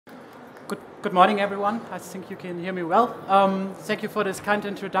Good morning, everyone. I think you can hear me well. Thank you for this kind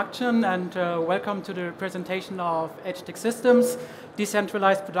introduction and welcome to the presentation of H-TEC Systems,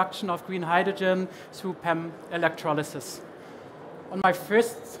 decentralized production of green hydrogen through PEM electrolysis. On my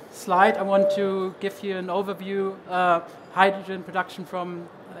first slide, I want to give you an overview hydrogen production from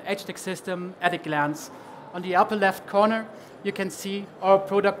H-TEC system at a glance. On the upper left corner, you can see our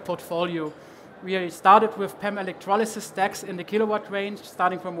product portfolio. We started with PEM electrolysis stacks in the kilowatt range,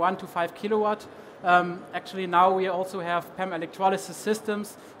 starting from 1 to 5 kilowatt. Actually, now we also have PEM electrolysis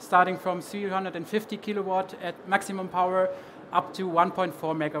systems starting from 350 kilowatt at maximum power up to 1.4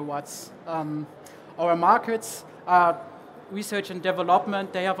 megawatts. Our markets are research and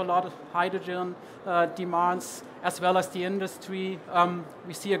development. They have a lot of hydrogen demands, as well as the industry.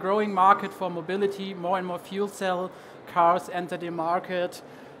 We see a growing market for mobility. More and more fuel cell cars enter the market.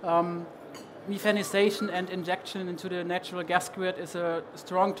 Methanization and injection into the natural gas grid is a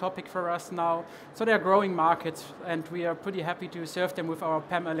strong topic for us now. So they are growing markets, and we are pretty happy to serve them with our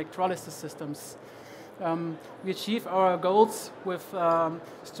PEM electrolysis systems. We achieve our goals with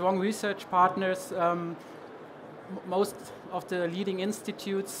strong research partners. Most of the leading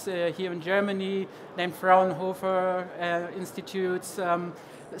institutes here in Germany, named Fraunhofer institutes,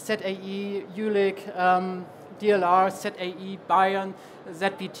 ZAE, Jülich, DLR, ZAE, Bayern,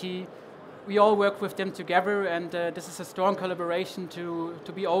 ZBT. We all work with them together, and this is a strong collaboration to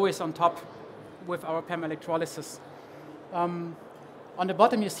be always on top with our PEM electrolysis. On the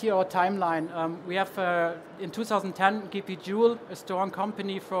bottom, you see our timeline. We have, in 2010, GP Joule, a strong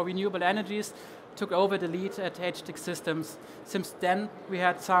company for renewable energies, took over the lead at H-TEC Systems. Since then, we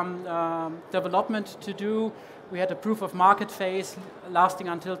had some development to do. We had a proof of market phase lasting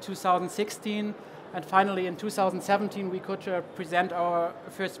until 2016. And finally, in 2017, we could present our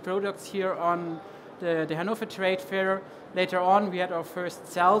first products here on the Hanover Trade Fair. Later on, we had our first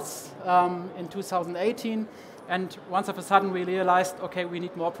cells in 2018. And once of a sudden, we realized, okay, we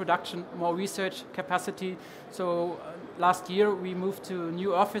need more production, more research capacity. So last year, we moved to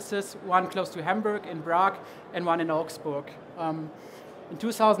new offices, one close to Hamburg in Prague and one in Augsburg. In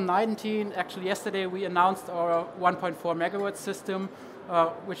 2019, actually yesterday, we announced our 1.4 megawatt system,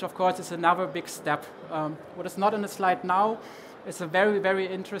 which of course is another big step. What is not on the slide now is a very, very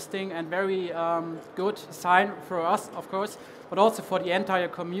interesting and very good sign for us, of course, but also for the entire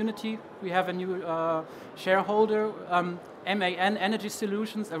community. We have a new shareholder, MAN Energy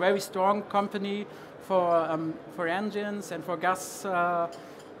Solutions, a very strong company for engines and for gas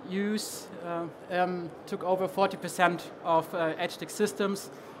use, took over 40% of H-TEC Systems,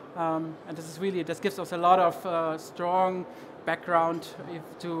 and this gives us a lot of strong background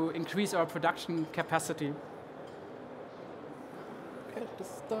to increase our production capacity. Okay,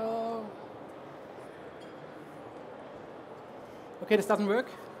 this doesn't work.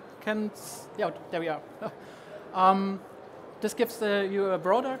 Yeah, there we are. This gives you a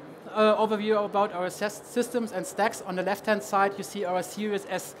broader overview about our systems and stacks. On the left-hand side, you see our Series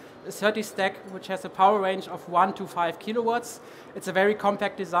S30 stack, which has a power range of 1 to 5 kilowatts. It's a very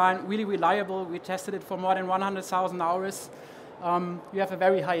compact design, really reliable. We tested it for more than 100,000 hours. You have a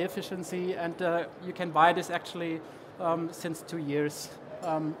very high efficiency, and you can buy this actually since 2 years.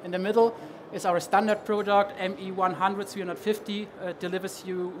 In the middle is our standard product, ME100 350. Delivers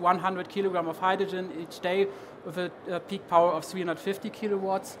you 100 kilogram of hydrogen each day with a peak power of 350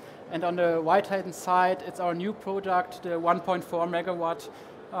 kilowatts. And on the right-hand side, it's our new product, the 1.4 megawatt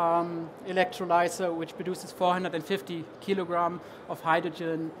electrolyzer, which produces 450 kilogram of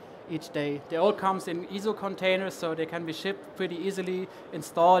hydrogen each day. They all comes in ISO containers, so they can be shipped pretty easily,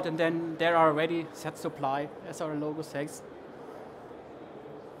 installed, and then they are already set supply, as our logo says.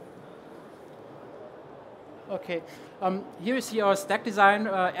 Okay, here you see our stack design,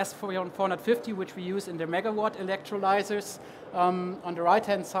 S450, which we use in the megawatt electrolyzers. On the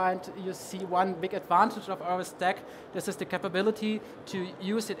right-hand side, you see one big advantage of our stack. This is the capability to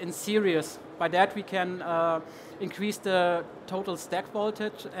use it in series. By that, we can increase the total stack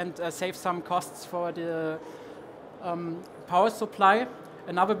voltage and save some costs for the power supply.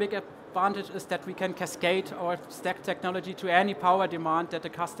 Another big advantage is that we can cascade our stack technology to any power demand that the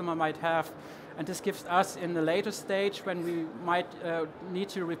customer might have. And this gives us, in the later stage, when we might need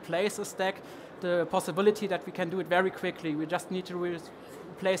to replace a stack, the possibility that we can do it very quickly. We just need to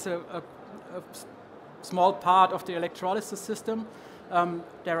replace a small part of the electrolysis system.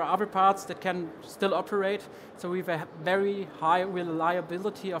 There are other parts that can still operate, so we have a very high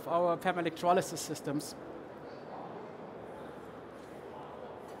reliability of our PEM electrolysis systems.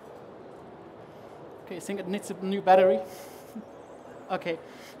 Okay, I think it needs a new battery. Okay,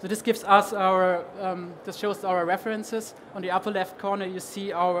 so this gives us our, this shows our references. On the upper left corner you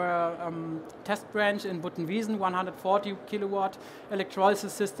see our test branch in Buttenwiesen, 140 kilowatt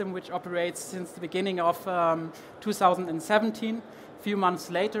electrolysis system which operates since the beginning of 2017. A few months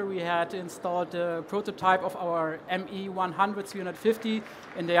later we had installed a prototype of our ME 100 350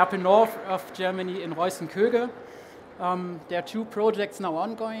 in the upper north of Germany in Reußen-Köge. There are 2 projects now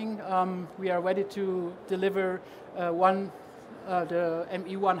ongoing. We are ready to deliver the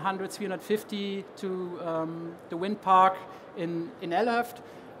ME 100 350 to the wind park in Elhöft,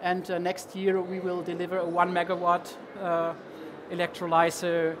 and next year we will deliver a 1 megawatt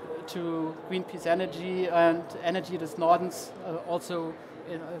electrolyzer to Greenpeace Energy and Energy des Nordens. Also,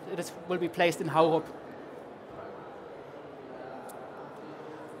 will be placed in Haurup.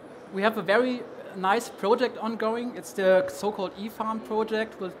 We have a very nice project ongoing. It's the so-called E-Farm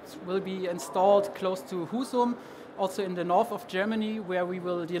project, which will be installed close to Husum, also in the north of Germany, where we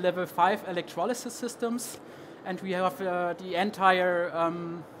will deliver 5 electrolysis systems. And we have the entire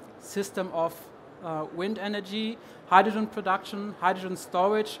system of wind energy, hydrogen production, hydrogen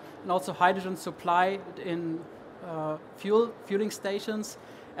storage, and also hydrogen supply in fueling stations,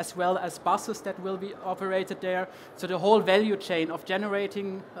 as well as buses that will be operated there. So the whole value chain of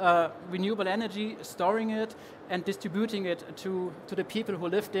generating renewable energy, storing it, and distributing it to the people who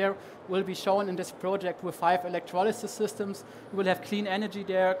live there will be shown in this project with 5 electrolysis systems. We will have clean energy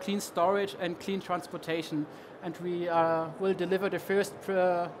there, clean storage, and clean transportation. And we will deliver the first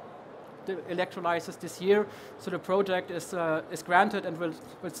the electrolyzers this year. So the project is granted and will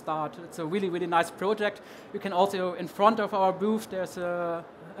start. It's a really, really nice project. You can also, in front of our booth, there's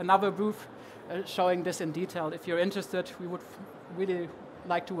another booth showing this in detail. If you're interested, we would really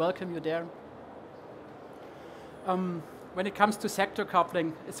like to welcome you there. When it comes to sector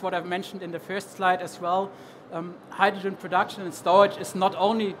coupling, it's what I've mentioned in the first slide as well. Hydrogen production and storage is not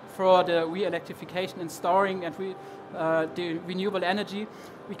only for the re-electrification and storing and the renewable energy.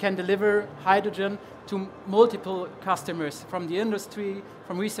 We can deliver hydrogen to multiple customers from the industry,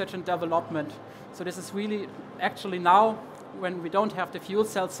 from research and development. So this is really, actually now, when we don't have the fuel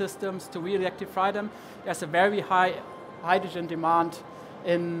cell systems to re-electrify them, there's a very high hydrogen demand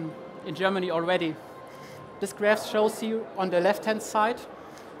in Germany already. This graph shows you on the left-hand side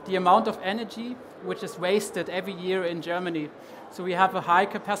the amount of energy which is wasted every year in Germany. So we have a high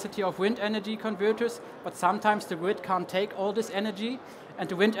capacity of wind energy converters, but sometimes the grid can't take all this energy, and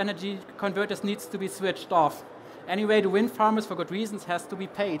the wind energy converters needs to be switched off. Anyway, the wind farmers, for good reasons, has to be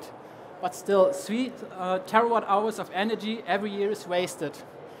paid. But still, 3 terawatt hours of energy every year is wasted.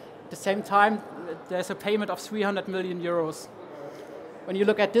 At the same time, there's a payment of 300 million euros. When you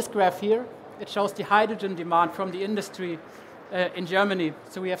look at this graph here, it shows the hydrogen demand from the industry in Germany.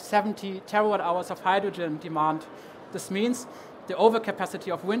 So we have 70 terawatt hours of hydrogen demand. This means the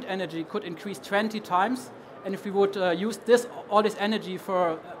overcapacity of wind energy could increase 20 times. And if we would use all this energy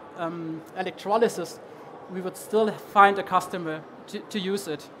for electrolysis, we would still find a customer to use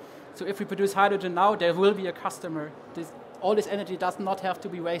it. So if we produce hydrogen now, there will be a customer. All this energy does not have to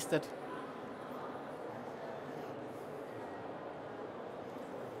be wasted.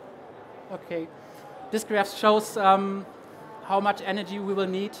 Okay, this graph shows how much energy we will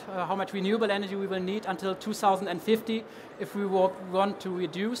need, how much renewable energy we will need until 2050 if we want to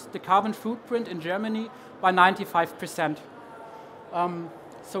reduce the carbon footprint in Germany by 95%.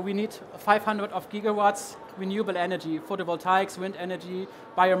 So we need 500 of gigawatts renewable energy, photovoltaics, wind energy,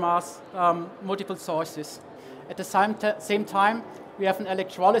 biomass, multiple sources. At the same time, we have an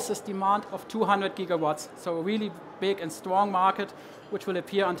electrolysis demand of 200 gigawatts, so a really big and strong market which will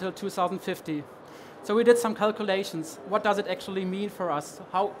appear until 2050. So we did some calculations. What does it actually mean for us?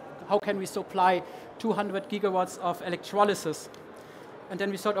 How can we supply 200 gigawatts of electrolysis? And then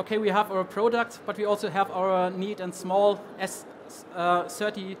we thought, okay, we have our products, but we also have our neat and small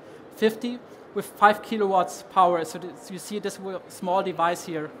S3050 with 5 kilowatts power. So you see this small device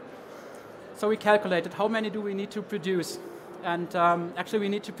here. So we calculated how many do we need to produce. And actually we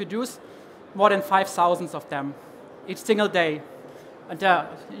need to produce more than 5,000 of them each single day. And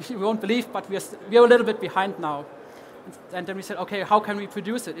you won't believe, but we are a little bit behind now. And then we said, okay, how can we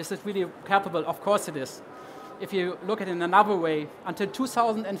produce it? Is it really capable? Of course it is. If you look at it in another way, until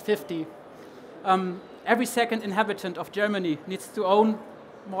 2050, every second inhabitant of Germany needs to own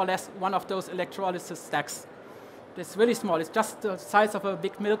more or less one of those electrolysis stacks. It's really small. It's just the size of a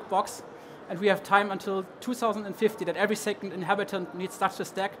big milk box. And we have time until 2050 that every second inhabitant needs such a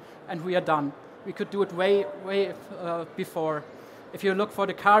stack, and we are done. We could do it way before. If you look for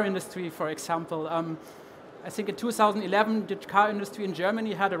the car industry, for example, I think in 2011, the car industry in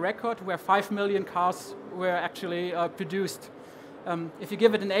Germany had a record where 5 million cars were actually produced. If you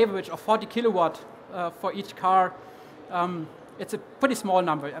give it an average of 40 kilowatt for each car, it's a pretty small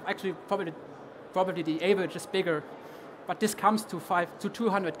number. Actually, probably the average is bigger, but this comes to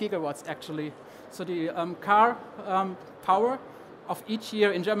 200 gigawatts actually. So the car power of each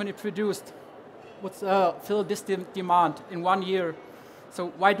year in Germany produced would fill this demand in 1 year.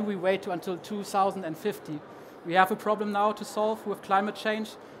 So why do we wait until 2050? We have a problem now to solve with climate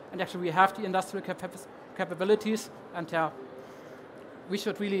change, and actually we have the industrial capabilities, and we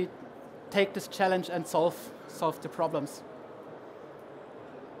should really take this challenge and solve the problems.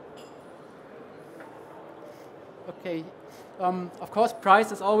 Okay, of course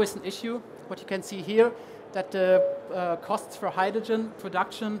price is always an issue. What you can see here, that the costs for hydrogen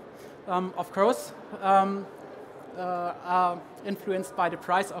production, of course, are influenced by the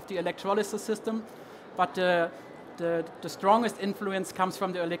price of the electrolysis system, but the strongest influence comes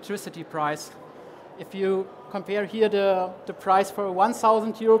from the electricity price. If you compare here the price for a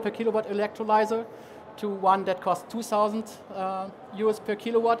 1,000 euro per kilowatt electrolyzer to one that costs 2,000 euros per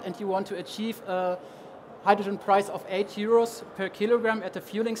kilowatt, and you want to achieve a hydrogen price of 8 euros per kilogram at the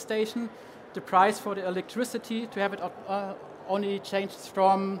fueling station, the price for the electricity to have it only changed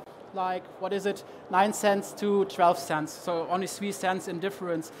from, like, what is it, 9 cents to 12 cents. So only 3 cents in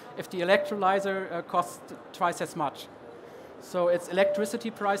difference if the electrolyzer costs twice as much. So it's electricity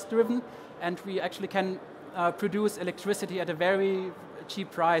price driven, and we actually can produce electricity at a very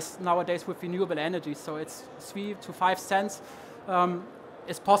cheap price nowadays with renewable energy. So it's 3 to 5 cents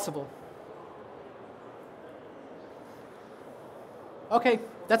is possible. Okay,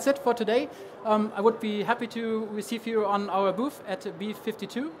 that's it for today. I would be happy to receive you on our booth at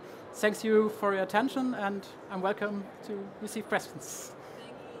B52. Thanks you for your attention, and I'm welcome to receive questions.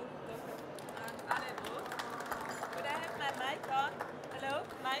 Thank you, Dr. Allebrod. Could I have my mic on? Hello?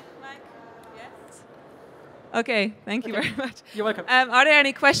 Mic? Yes? Okay, thank you very much. You're welcome. Are there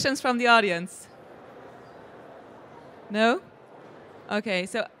any questions from the audience? No? Okay,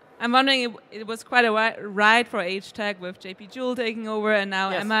 so I'm wondering, it was quite a ride for H-TEC with JP Joule taking over and now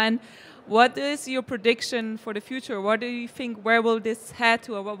Yes. MAN. What is your prediction for the future? What do you think, where will this head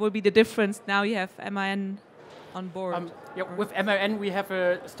to, or what will be the difference now you have MAN on board? Yeah, with MAN we have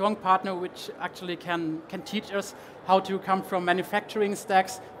a strong partner which actually can teach us how to come from manufacturing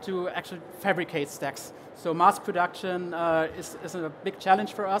stacks to actually fabricate stacks. So mass production is a big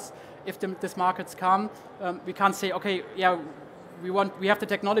challenge for us. If these markets come, we can't say, okay, yeah, we have the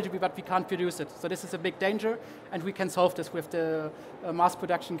technology, but we can't produce it. So this is a big danger, and we can solve this with the mass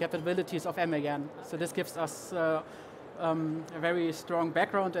production capabilities of MAN. So this gives us a very strong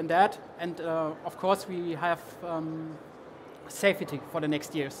background in that, and of course we have safety for the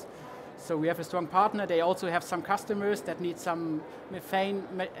next years. So we have a strong partner. They also have some customers that need some methane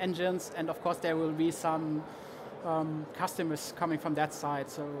engines, and of course there will be some customers coming from that side.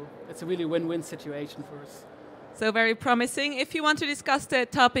 So it's a really win-win situation for us. So very promising. If you want to discuss the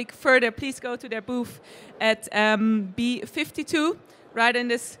topic further, please go to their booth at B52, right in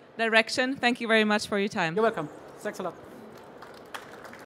this direction. Thank you very much for your time. You're welcome. Thanks a lot.